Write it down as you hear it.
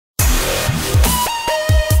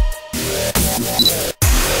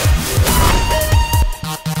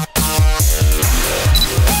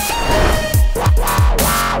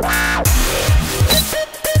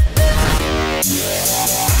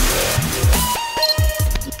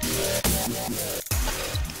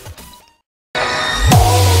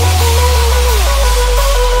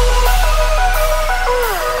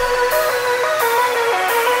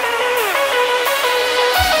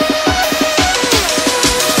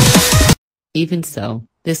Even so,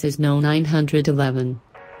 this is no 911.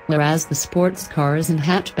 Whereas the sports cars and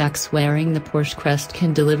hatchbacks wearing the Porsche crest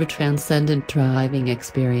can deliver transcendent driving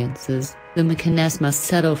experiences, the Macan S must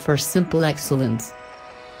settle for simple excellence.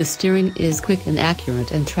 The steering is quick and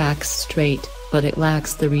accurate and tracks straight, but it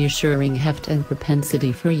lacks the reassuring heft and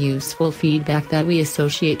propensity for useful feedback that we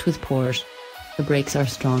associate with Porsche. The brakes are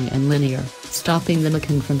strong and linear, stopping the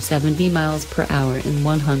Macan from 70 miles per hour in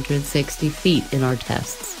 160 feet in our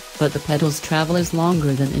tests, but the pedals travel as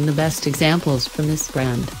longer than in the best examples from this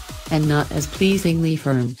brand, and not as pleasingly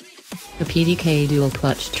firm. The PDK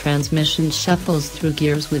dual-clutch transmission shuffles through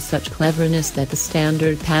gears with such cleverness that the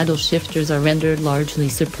standard paddle shifters are rendered largely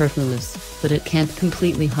superfluous, but it can't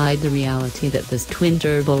completely hide the reality that this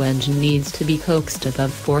twin-turbo engine needs to be coaxed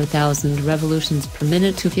above 4,000 revolutions per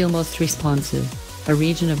minute to feel most responsive, a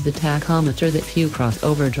region of the tachometer that few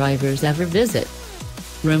crossover drivers ever visit.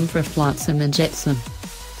 Room for flotsam and jetsam.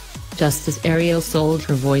 Just as Ariel sold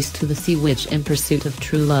her voice to the sea witch in pursuit of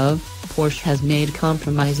true love, Porsche has made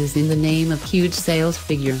compromises in the name of huge sales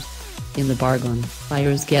figures. In the bargain,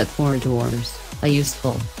 buyers get 4 doors, a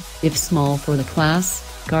useful, if small for the class,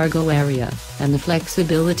 cargo area, and the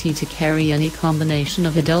flexibility to carry any combination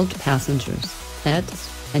of adult passengers, pets,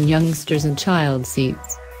 and youngsters in child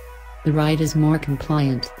seats. The ride is more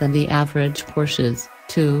compliant than the average Porsches,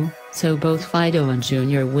 too, so both Fido and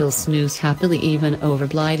Junior will snooze happily even over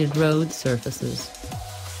blighted road surfaces.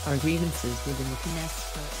 Our grievances with the Macan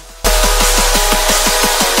S.